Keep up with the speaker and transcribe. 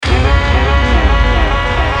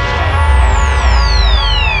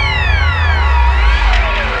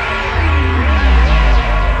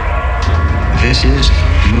This is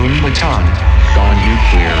Moon Matan, gone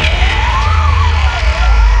nuclear.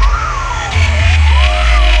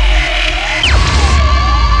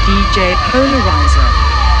 DJ Polarizer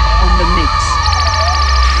on the mix.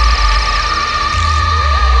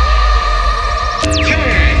 10,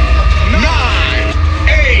 9,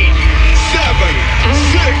 8, 7,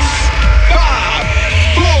 6, 5,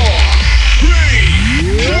 4,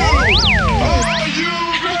 3, 2. Are you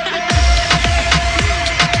ready?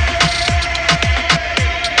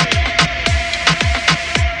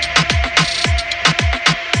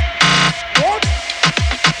 What?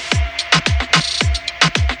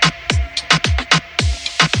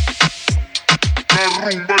 La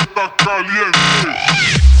rumba está caliente.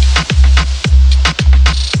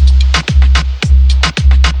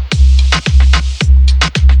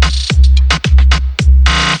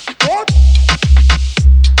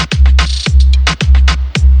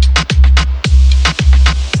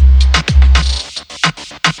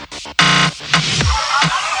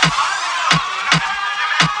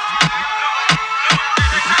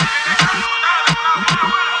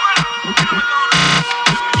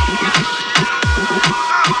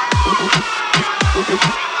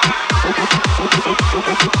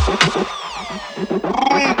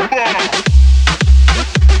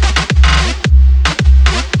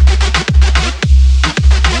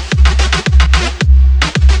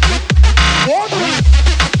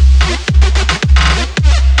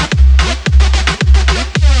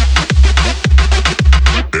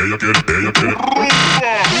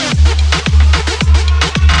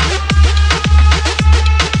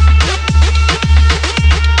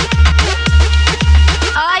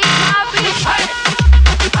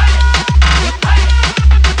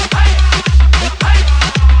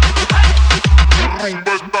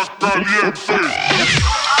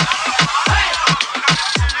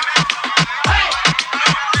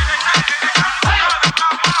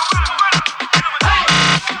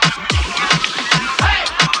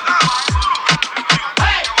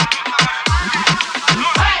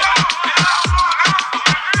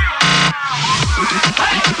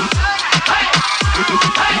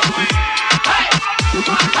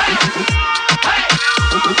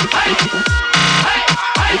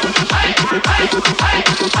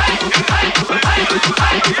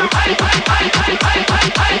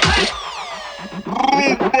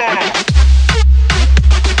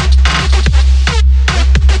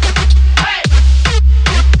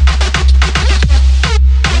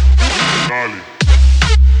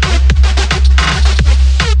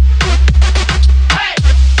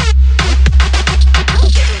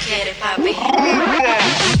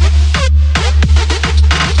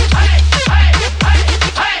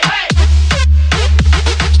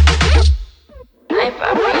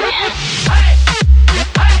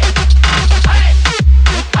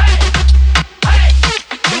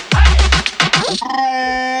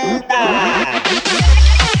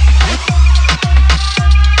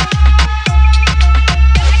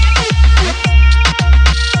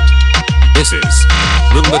 This is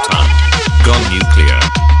Lumbatan, gone nuclear.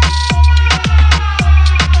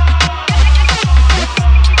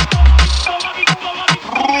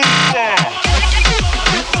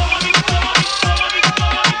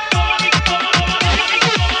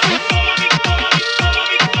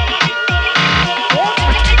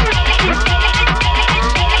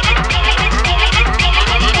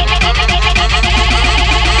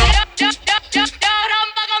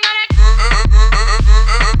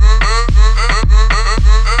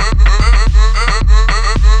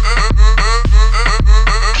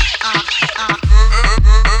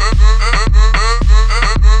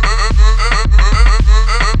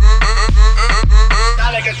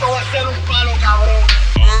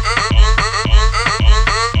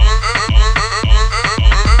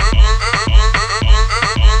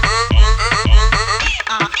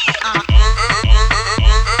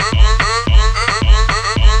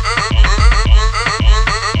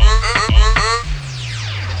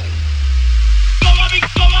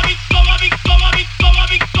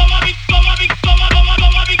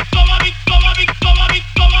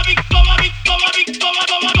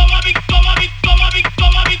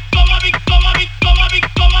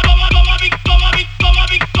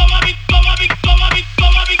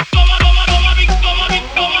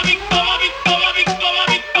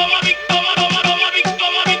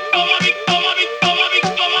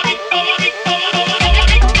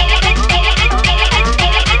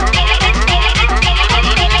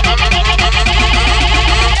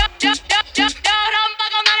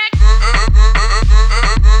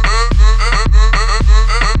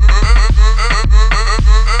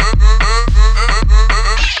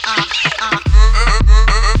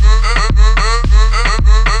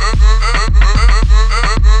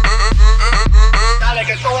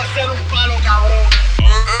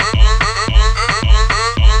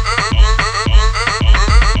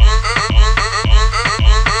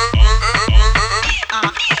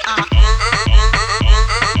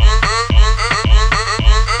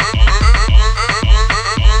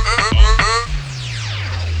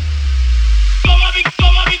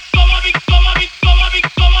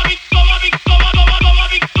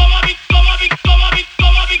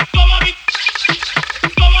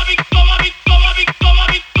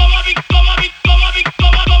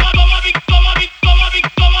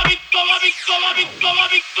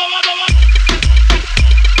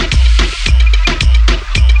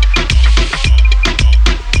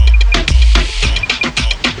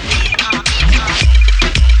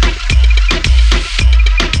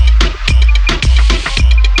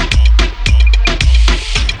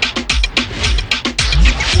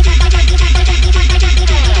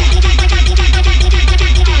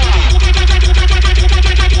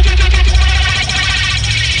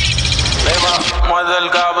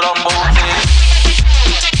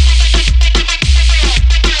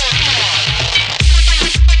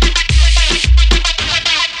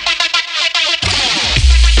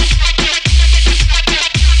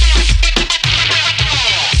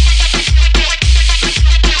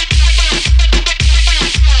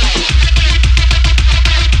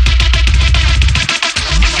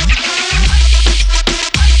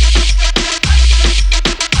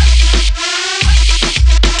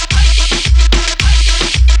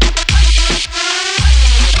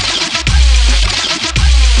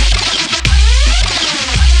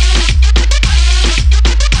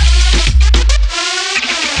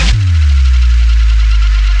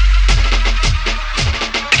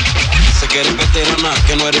 eres veterana,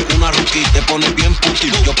 que no eres una rookie. Te pones bien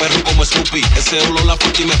puti, yo perro como Snoopy. Ese olor la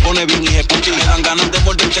frutti me pone bien hijeputi. Me dan ganas de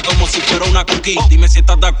morderte como si fuera una cookie. Dime si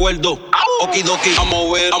estás de acuerdo, okidoki.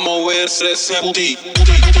 Vamos a ver ese puti.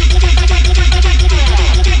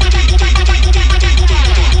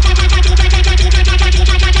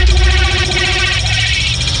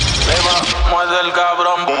 Muerde el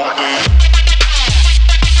cabrón.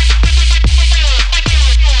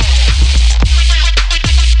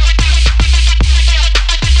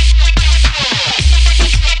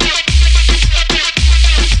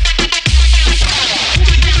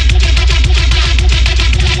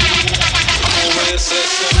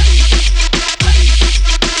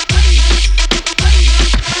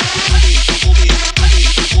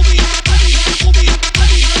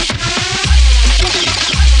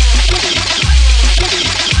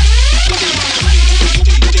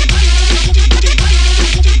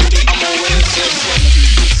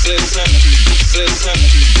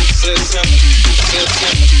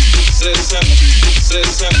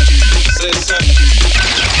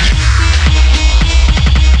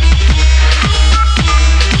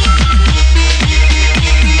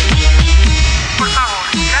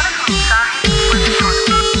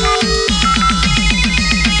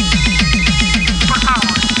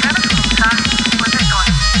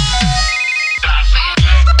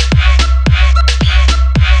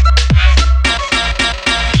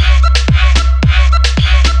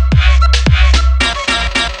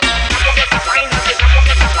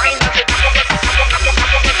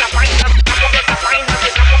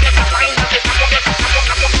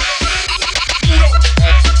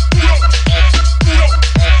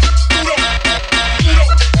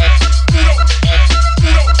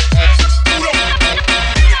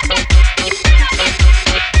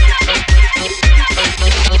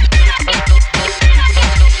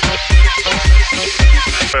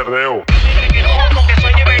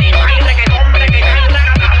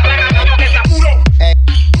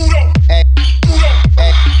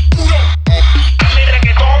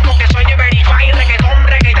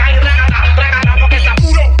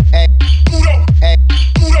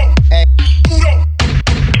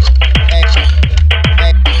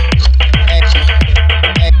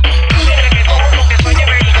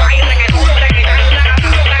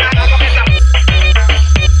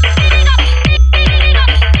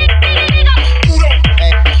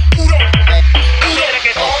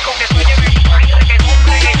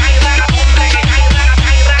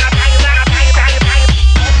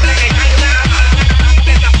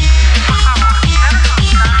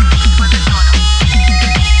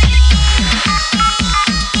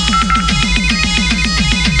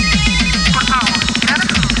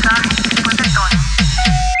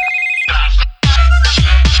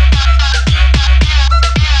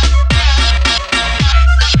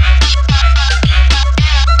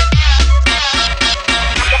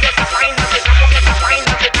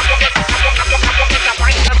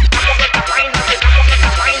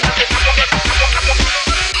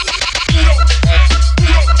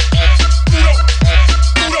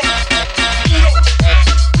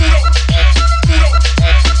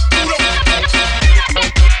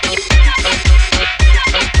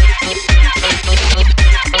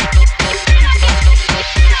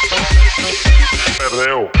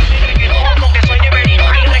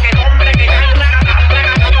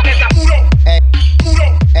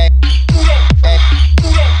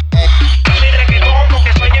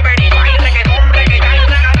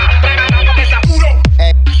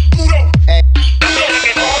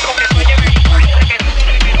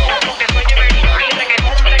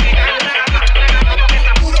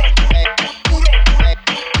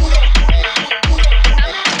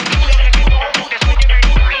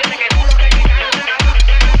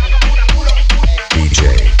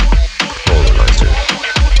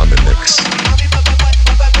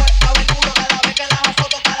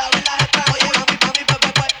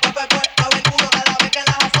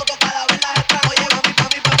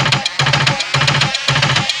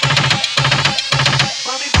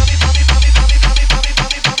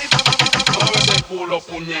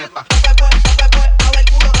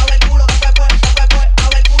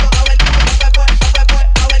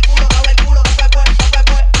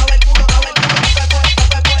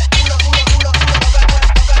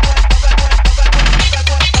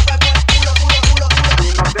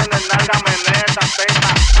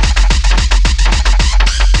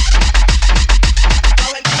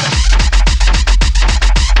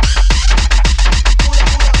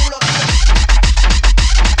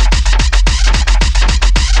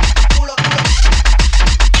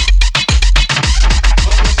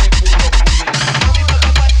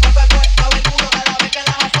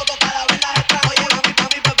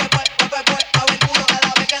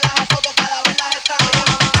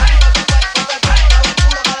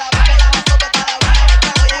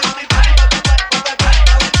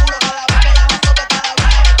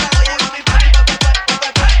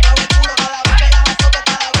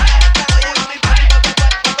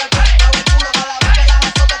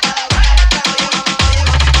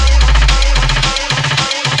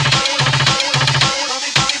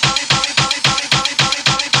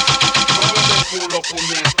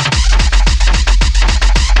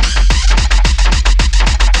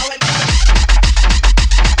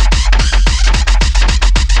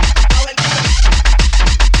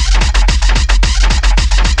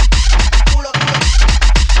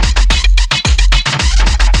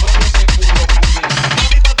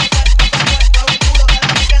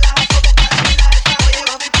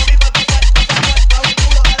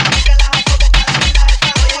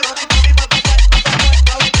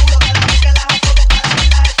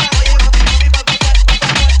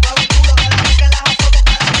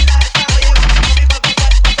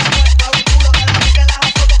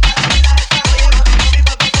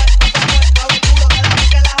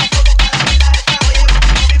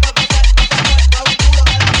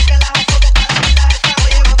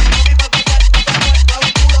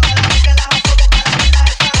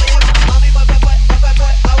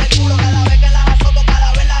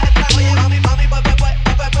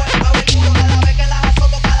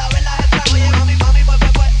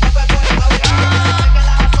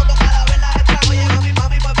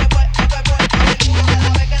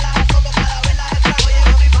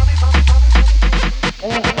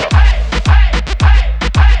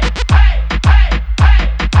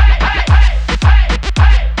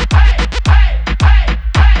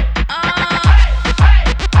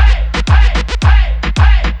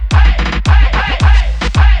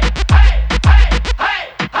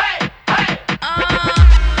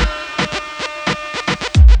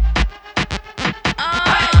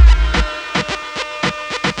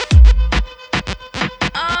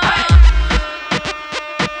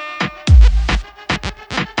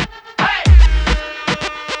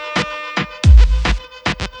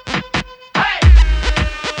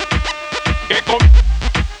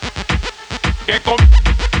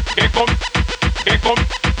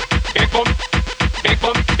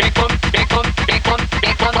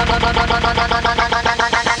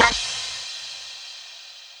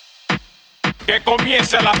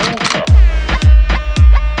 comience la música.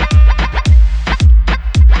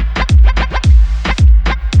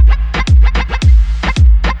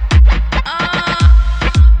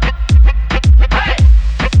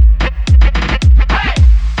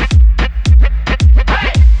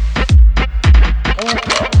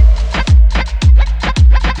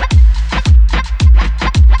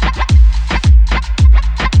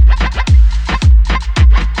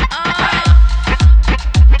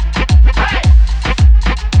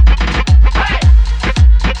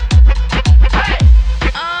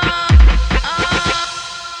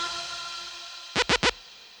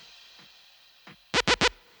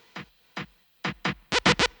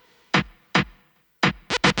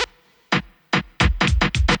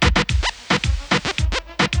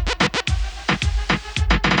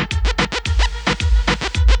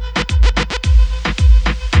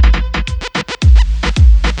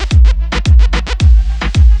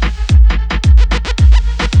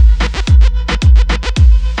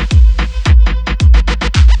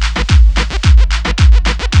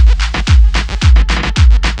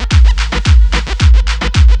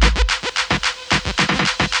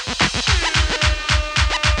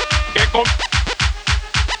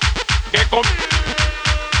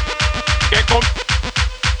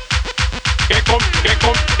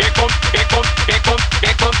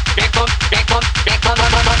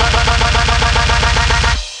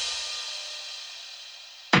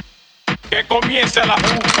 Que comience la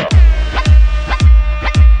música.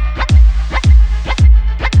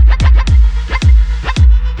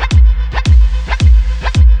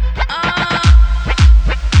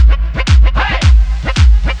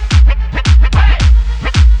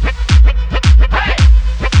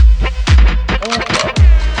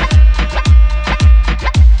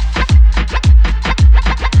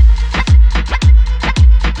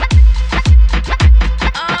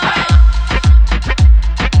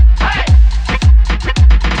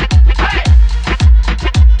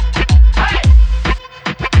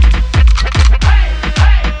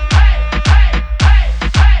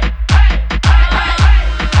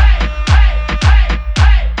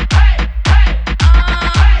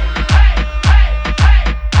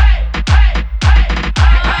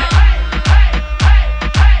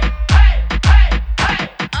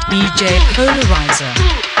 DJ Polarizer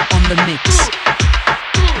on the mix.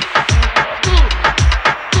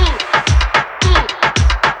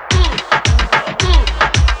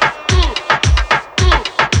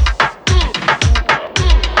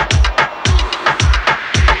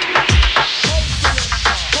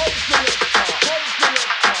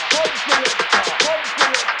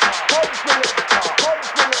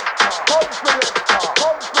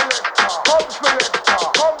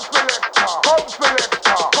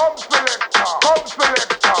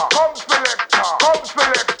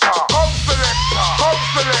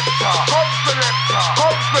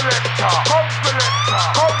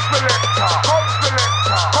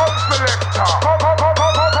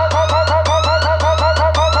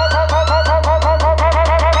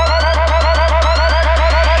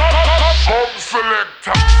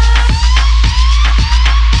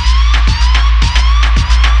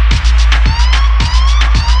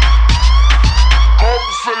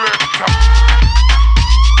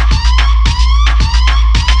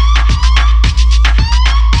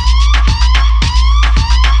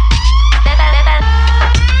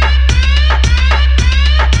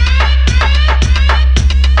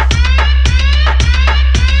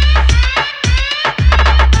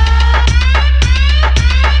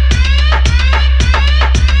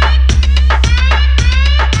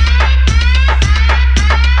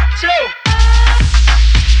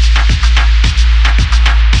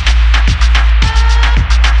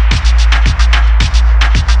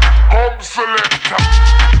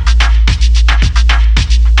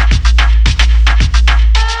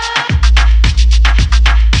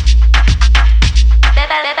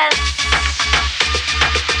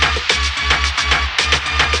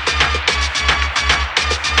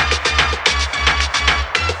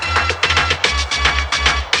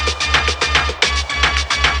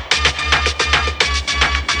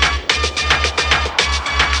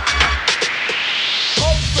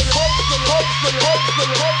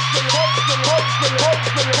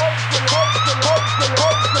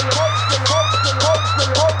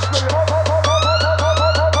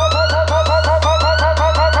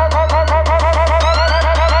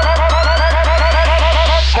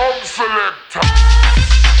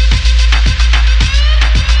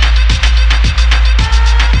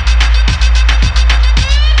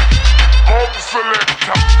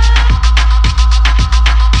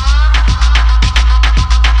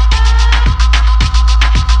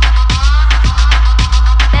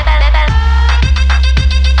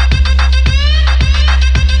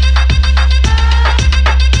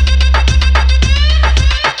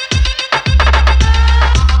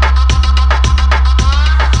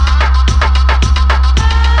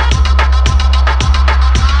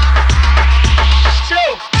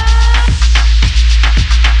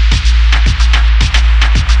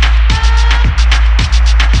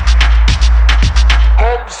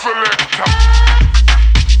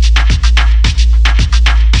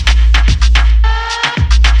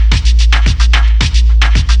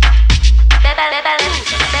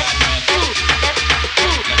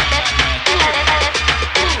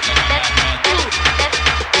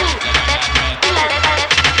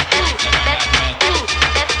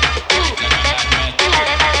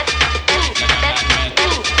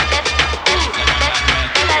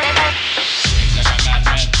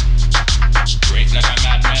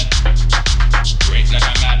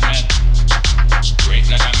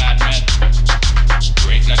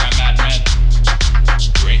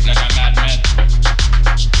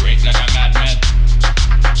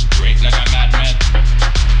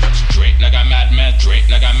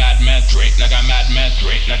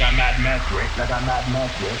 Drink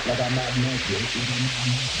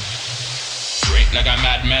like a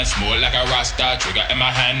madman, smoke like a Rasta. Trigger in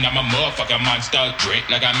my hand, I'm a motherfucking monster. Drink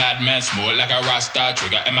like a madman, smoke like a Rasta.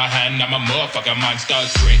 Trigger in my hand, I'm a motherfucking monster.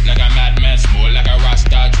 Drink like a madman, smoke like a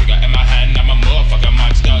Rasta. Trigger in my hand, I'm a motherfucking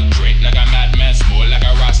monster. Drink like a madman, smoke like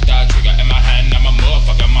a Rasta. Trigger in my hand, I'm a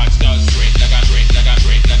motherfucking monster. Drink like a drink like a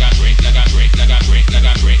drink like a drink like a drink like a drink like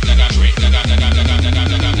a drink like a drink like a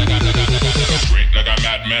drink like a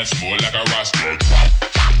madman, smoke like a Rasta.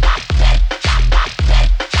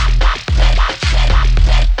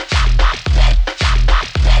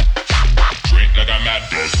 Like a mad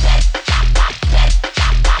bitch.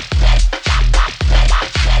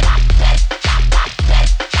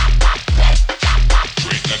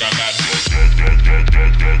 Drink like a mad bitch. Like a mad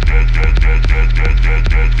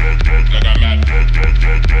drink like a mad drink like a mad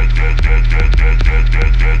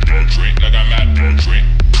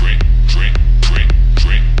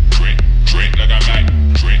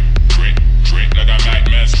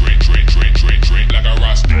drink like a madman. Drink like a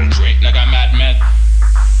Rasta. Drink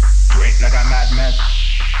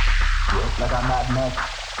like a madman.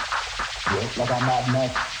 Drink like a mad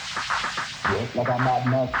mess. Drink like a mad mess. Drink like a mad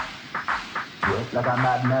mess. Drink like a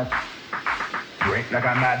mad mess. Drink like a mad mess. Drink like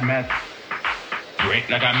a mad mess. Drink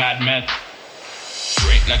like a mad mess.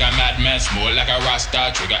 Drink like a madman, smoke like a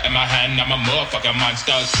Rasta. Trigger in my hand, I'm a motherfucking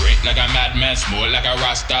monster. Drink like a madman, smoke like a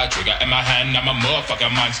Rasta. Trigger in my hand, I'm a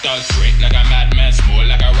motherfucking monster. Drink like a madman, smoke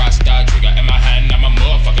like a Rasta. Trigger in my hand, I'm a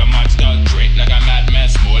motherfucking monster. Drink like a madman,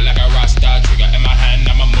 smoke like a Rasta. Trigger in my hand,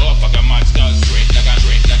 I'm a motherfucking monster. Drink like a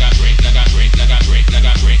drink like a drink like a drink like a drink like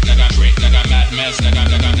a drink like a drink like a madman, like a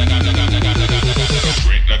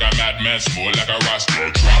drink like a madman, smoke like a Rasta.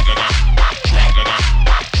 Drink like a drink like a drink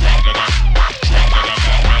like a drink like a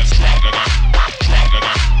madman, drink like a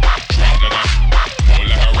drink like a drink like a more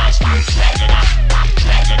like a Rasta. Drink like a drink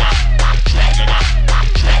like a drink like a drink like a madman, drink like a drink like a drink like a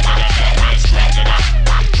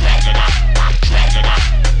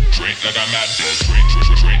drink like a mad drink like a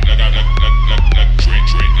drink like a drink like a drink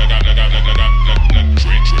like a drink like a drink like a mad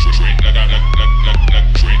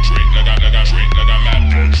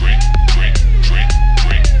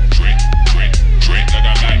drink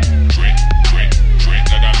like a mad drink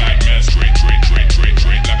like a madman,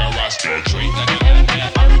 drink like a Rasta. Drink like a madman. Drink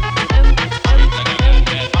like a madman.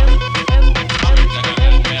 Drink like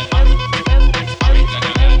a madman. Drink like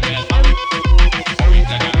a madman. Drink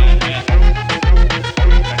like a madman.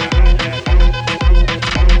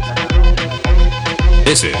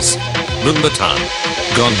 This is Lumbatan,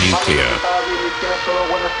 Gone Nuclear.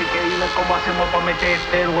 ¿Cómo hacemos para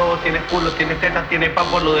meterte el huevo? Tienes culo, tienes tetas, tienes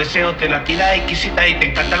papo, lo deseo. Te la tiras exquisita y te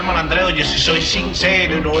encanta el malandreo. Yo sí soy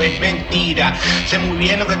sincero y no es mentira. Sé muy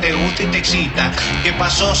bien lo que te gusta y te excita. ¿Qué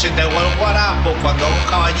pasó? Se te aguó el guarapo. Cuando a un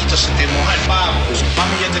caballito se te moja el papo.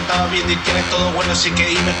 Mami, yo te estaba viendo y tienes todo bueno. Así que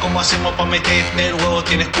dime cómo hacemos para meterte el huevo.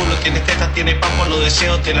 Tienes culo, tienes tetas, tienes papo, lo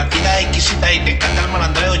deseo. Te la tiras exquisita y te encanta el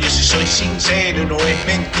malandreo. Yo sí soy sincero y no es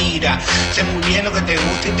mentira. Sé muy bien lo que te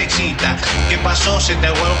gusta y te excita. ¿Qué pasó? Se te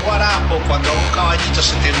aguó el guarapo. Cuando a un caballito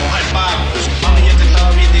se te moja el papo. Mami, yo te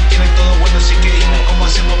estaba viendo y tienes todo bueno. Así que dime cómo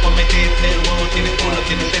hacemos para meterte el huevo. Tienes culo,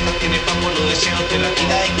 tienes tetas, tienes papo, lo deseo. Te la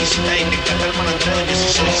tiras exquisita y te encanta el malandreo. Yo sí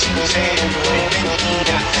soy sincero, no es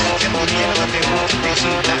mentira. Sé muy bien lo que te gusta y te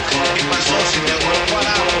excita. ¿Qué pasó? Se te aguó el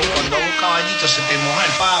guarapo. Cuando a un caballito se te moja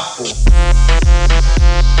el papo.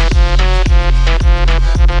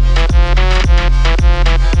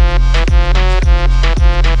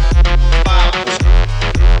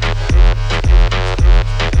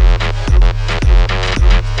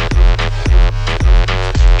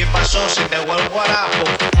 ¿Qué pasó? Se te aguó el guarapo.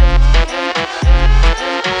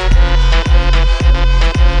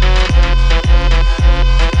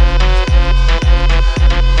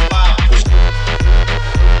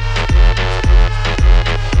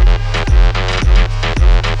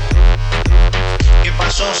 ¿Qué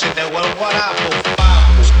pasó? Se te aguó el guarapo.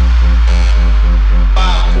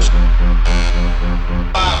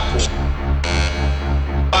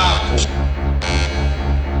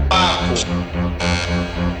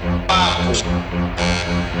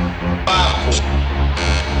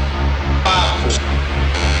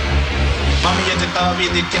 Mami, yo te estaba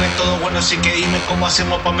viendo y tienes todo bueno. Así que dime cómo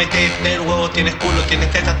hacemos para meterte el huevo. Tienes culo, tienes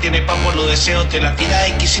tetas, tienes papo, lo deseo. Te la tiras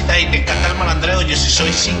exquisita y te encanta el malandreo. Yo sí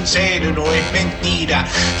soy sincero y no es mentira.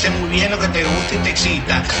 Sé muy bien lo que te gusta y te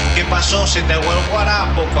excita. ¿Qué pasó? Se te aguó el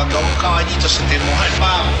guarapo. Cuando a un caballito se te moja el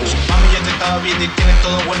papo. Mami, yo te estaba viendo y tienes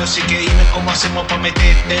todo bueno. Así que dime cómo hacemos para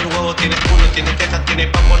meterte el huevo. Tienes culo, tienes tetas, tienes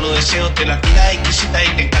papo, lo deseo. Te la tiras exquisita y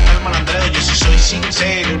te encanta el malandreo. Yo sí soy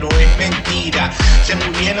sincero y no es mentira. Sé muy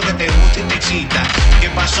bien lo que te gusta y te excita. ¿Qué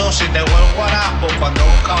pasó? pasó? Se te vuelve el guarapo cuando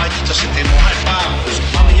un caballito se te moja el papo.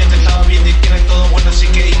 Mami, yo te estaba viendo y tienes todo bueno, así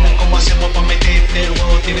que dime cómo hacemos pa' meterte el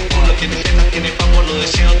huevo. Tienes culo, tienes tetas, tienes papo, lo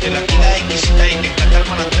deseo, te la tira exquisita y te encanta el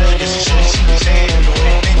malandreo. Yo sí soy sincero, no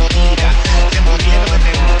es mentira. Te muy bien lo que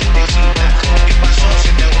te gusta y te excita. ¿Qué pasó? Se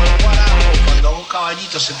te vuelve el guarapo cuando un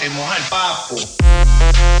caballito se te moja el papo.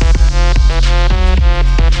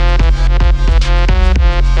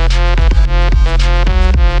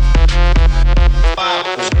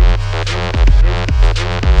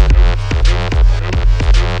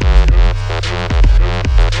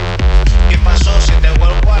 ¿Qué pasó? Se te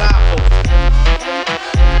vuelve el guarapo.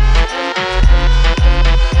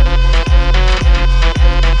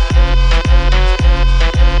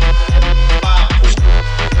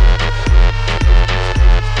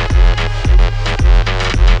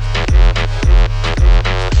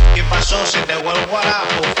 ¿Qué pasó? Se te vuelve el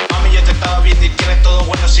guarapo. Mami, yo te estaba viendo y tienes todo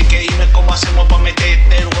bueno, así que dime cómo hacemos pa'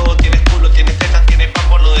 meterte el huevo. Tienes culo, tienes tetas, tienes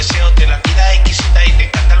papo, lo deseo, te la tira exquisita y te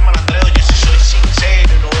encanta el malandreo. Yo sí soy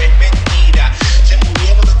sincero, no es mentira. Sé muy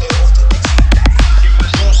bien lo que te gusta y te excita. ¿Qué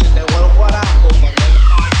pasó? Se te vuelve el guarapo cuando un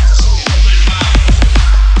caballito se te moja el papo.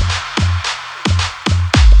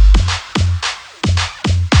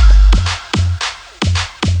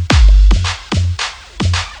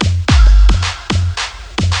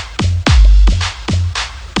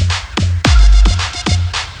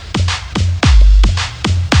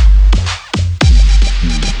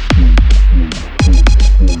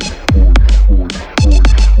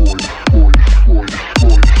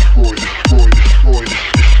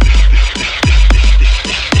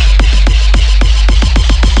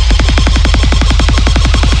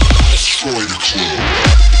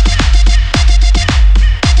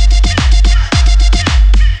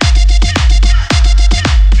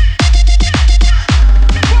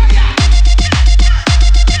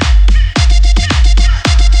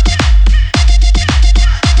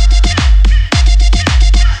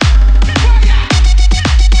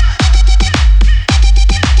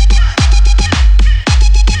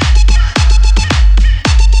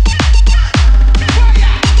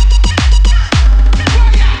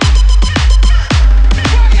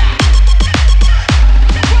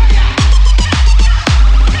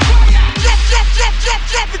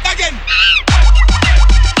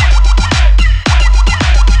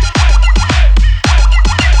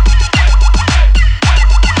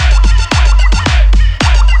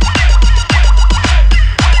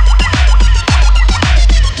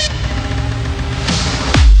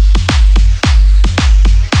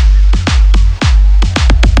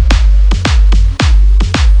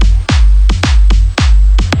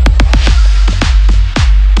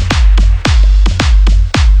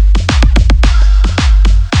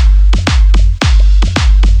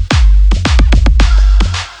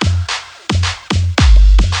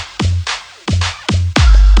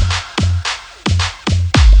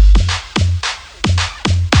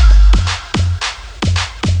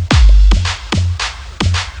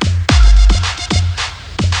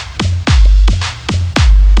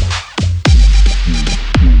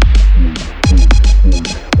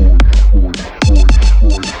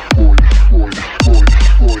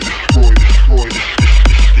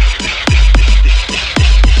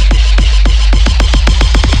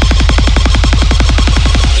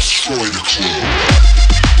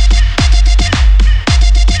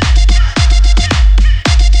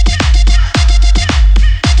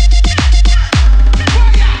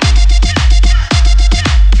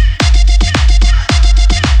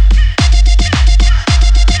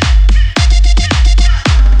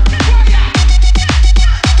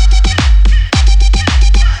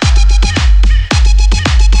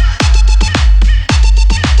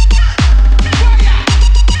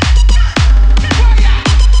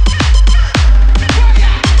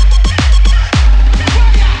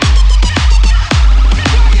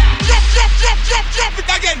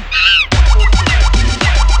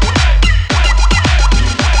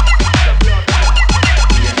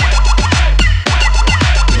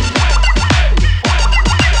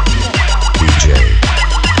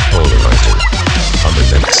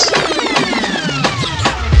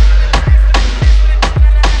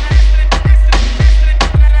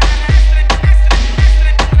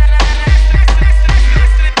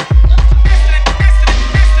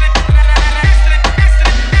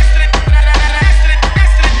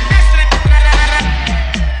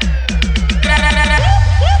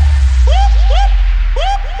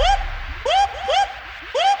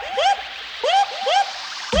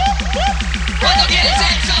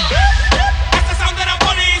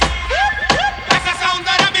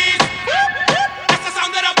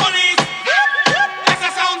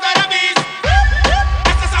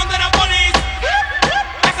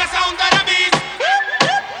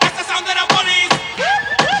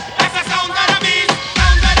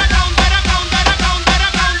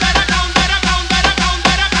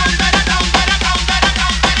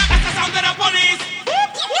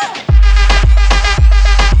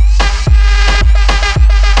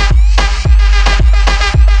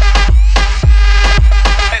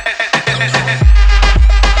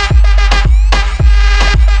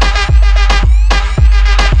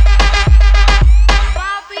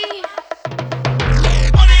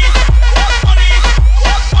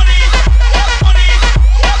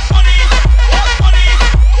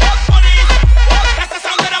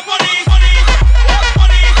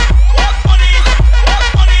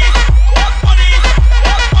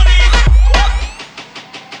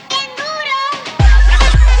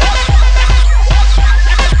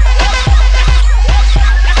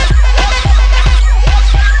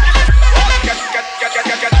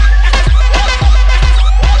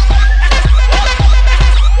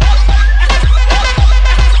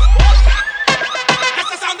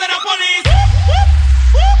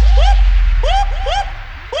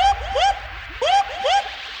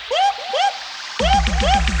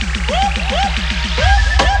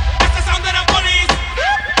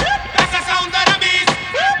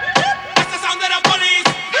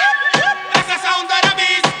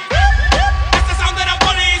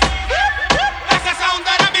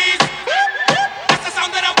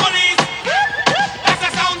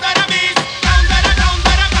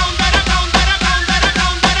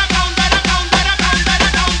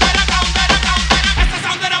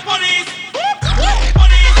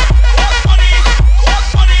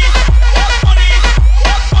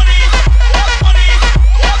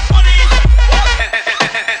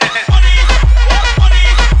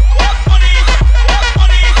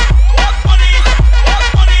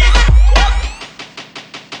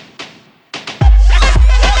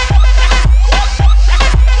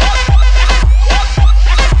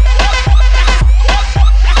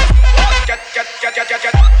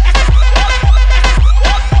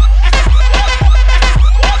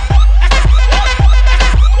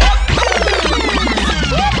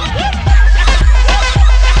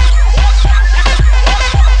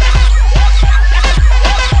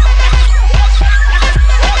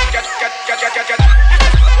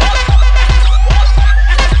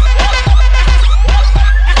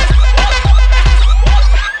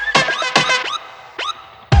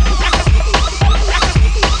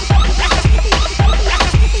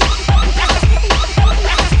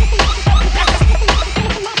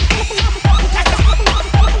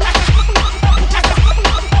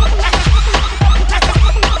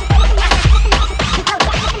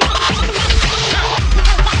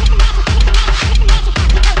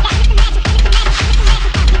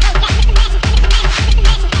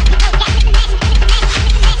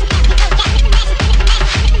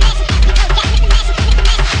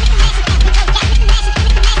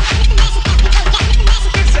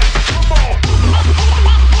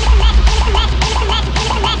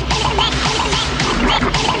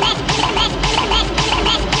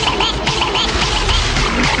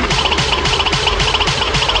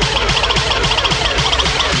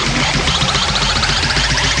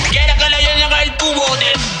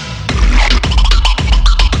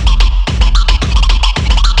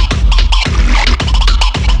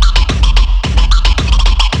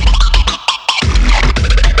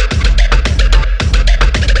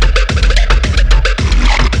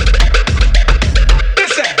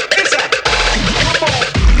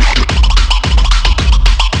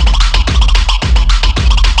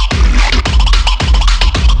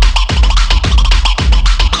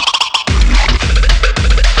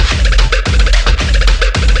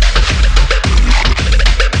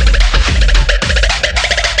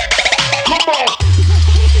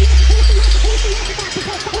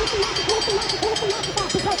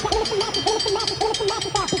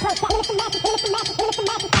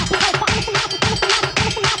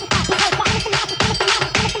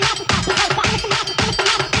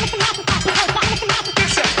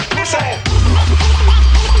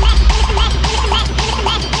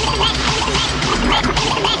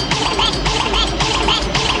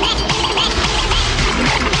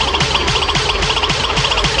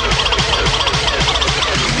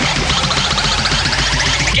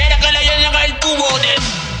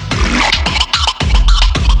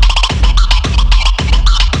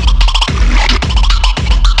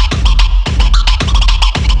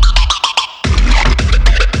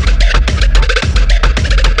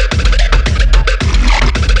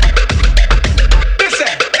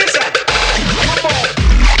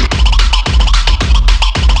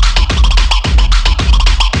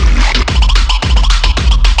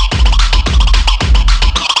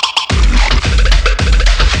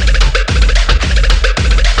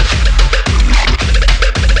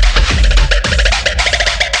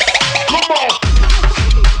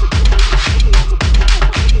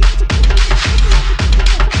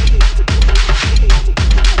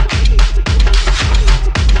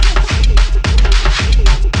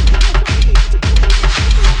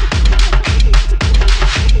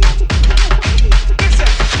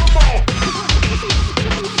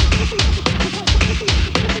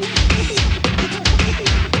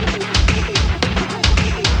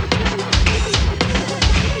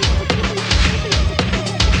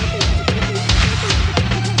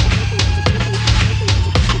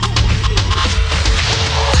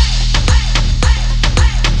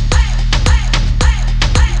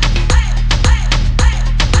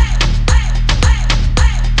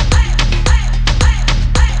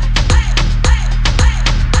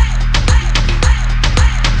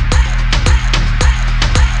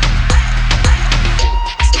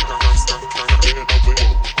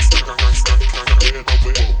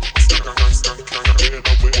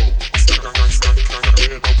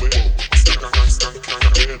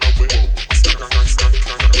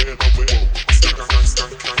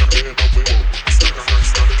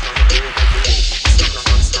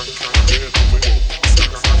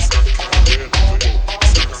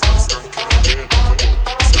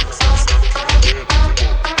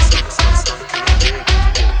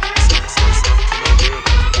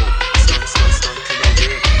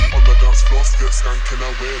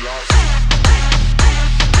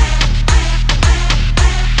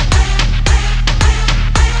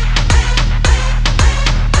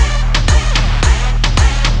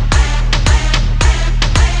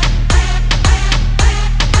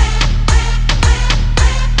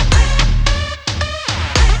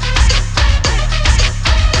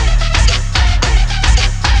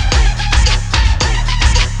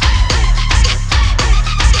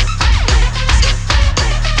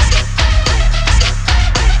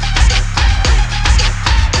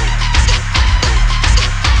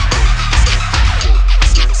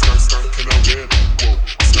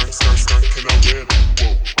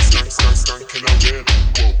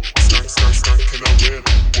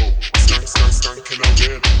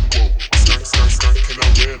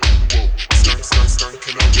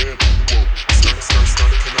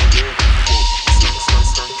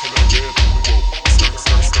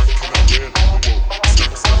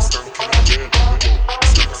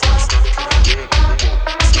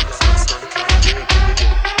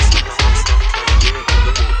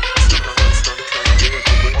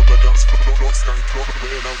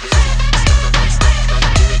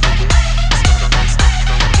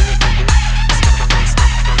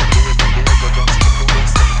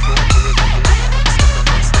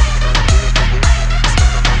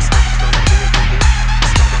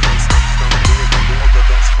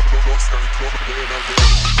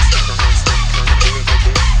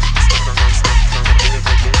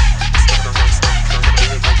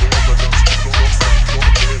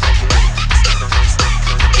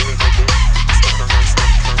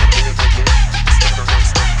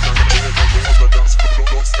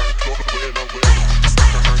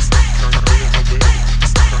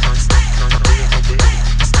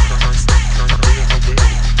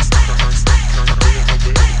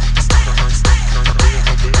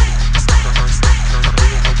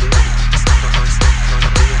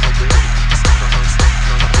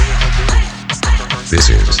 This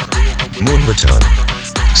is Moombahton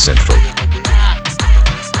Central.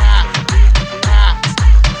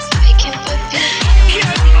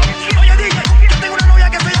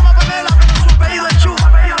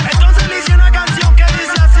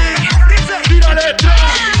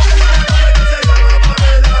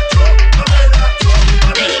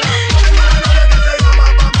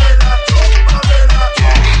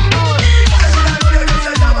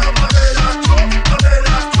 Se llama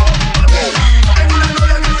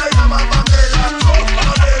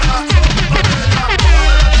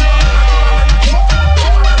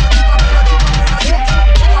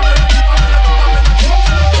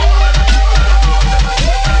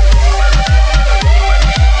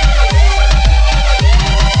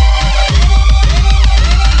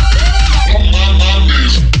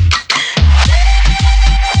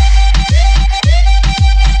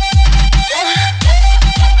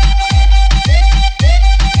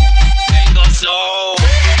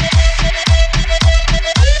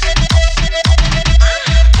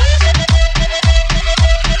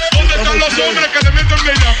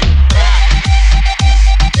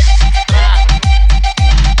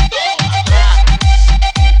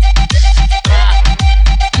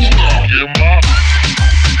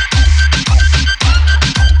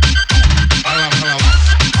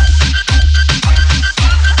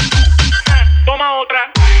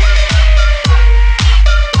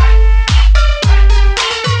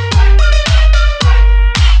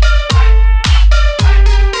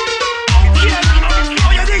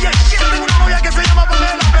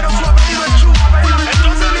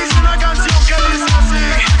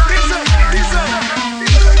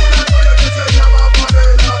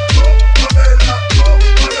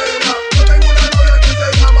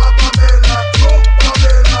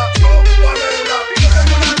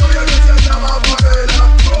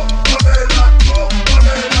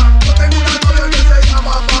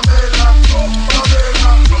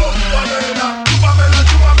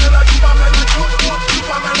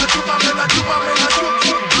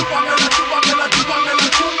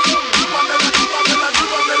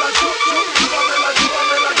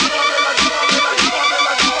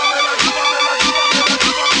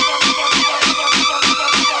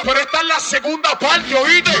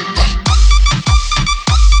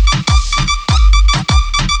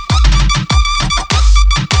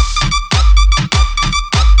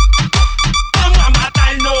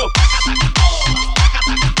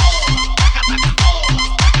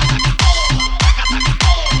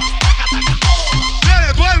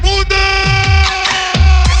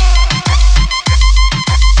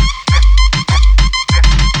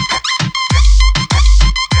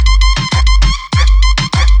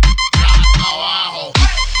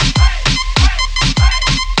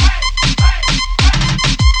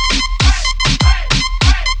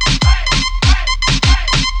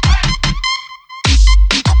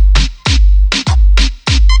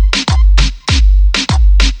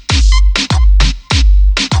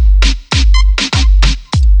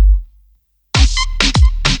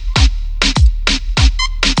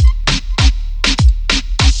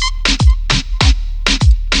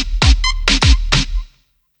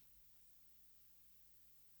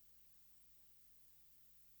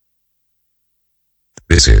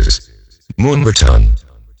This is Moonbaton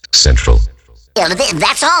Central.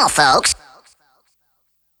 That's all, folks.